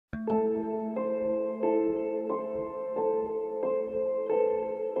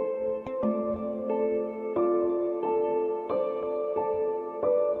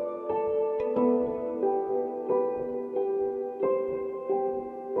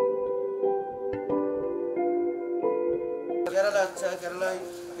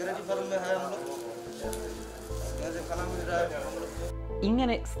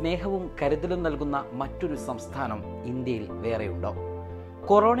ഇങ്ങനെ സ്നേഹവും കരുതലും നൽകുന്ന മറ്റൊരു സംസ്ഥാനം ഇന്ത്യയിൽ വേറെയുണ്ടോ?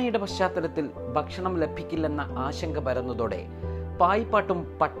 കൊറോണയുടെ പശ്ചാത്തലത്തിൽ ഭക്ഷണം ലഭിക്കില്ലെന്ന ആശങ്ക പരന്നതോടെ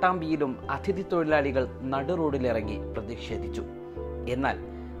പായിപ്പാട്ടും പട്ടാമ്പിയിലും അതിഥി തൊഴിലാളികൾ നടുറോഡിലിറങ്ങി പ്രതിഷേധിച്ചു. എന്നാൽ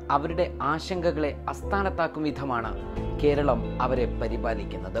അവരുടെ ആശങ്കകളെ അസ്ഥാനത്താക്കും വിധമാണ് കേരളം അവരെ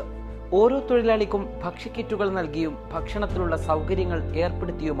പരിപാലിക്കുന്നത്. ഓരോ തൊഴിലാളിക്കും ഭക്ഷ്യക്കിറ്റുകൾ നൽകിയും ഭക്ഷണത്തിലുള്ള സൗകര്യങ്ങൾ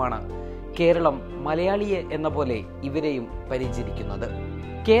ഏർപ്പെടുത്തിയുമാണ് കേരളം മലയാളിയെ എന്ന പോലെ ഇവരെയും പരിചരിക്കുന്നത്.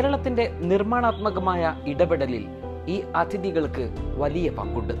 കേരളത്തിന്റെ നിർമ്മാണാത്മകമായ ഇടപെടലിൽ ഈ അതിഥികൾക്ക് വലിയ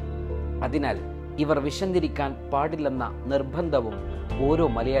പങ്കുണ്ട്. അതിനാൽ ഇവർ വിശന്നിരിക്കാൻ പാടില്ലെന്ന നിർബന്ധവും ഓരോ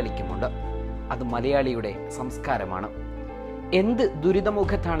മലയാളിക്കുമുണ്ട്. അത് മലയാളിയുടെ സംസ്കാരമാണ്. എന്ത്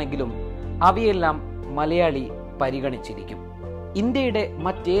ദുരിതമുഖത്താണെങ്കിലും അവയെല്ലാം മലയാളി പരിഗണിച്ചിരിക്കും. ഇന്ത്യയുടെ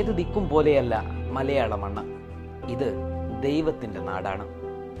മറ്റേത് ദിക്കും പോലെയല്ല മലയാള മണ്ണ്. ഇത് ദൈവത്തിൻ്റെ നാടാണ്.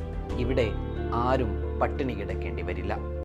 ഇവിടെ ആരും പട്ടിണി കിടക്കേണ്ടി വരില്ല.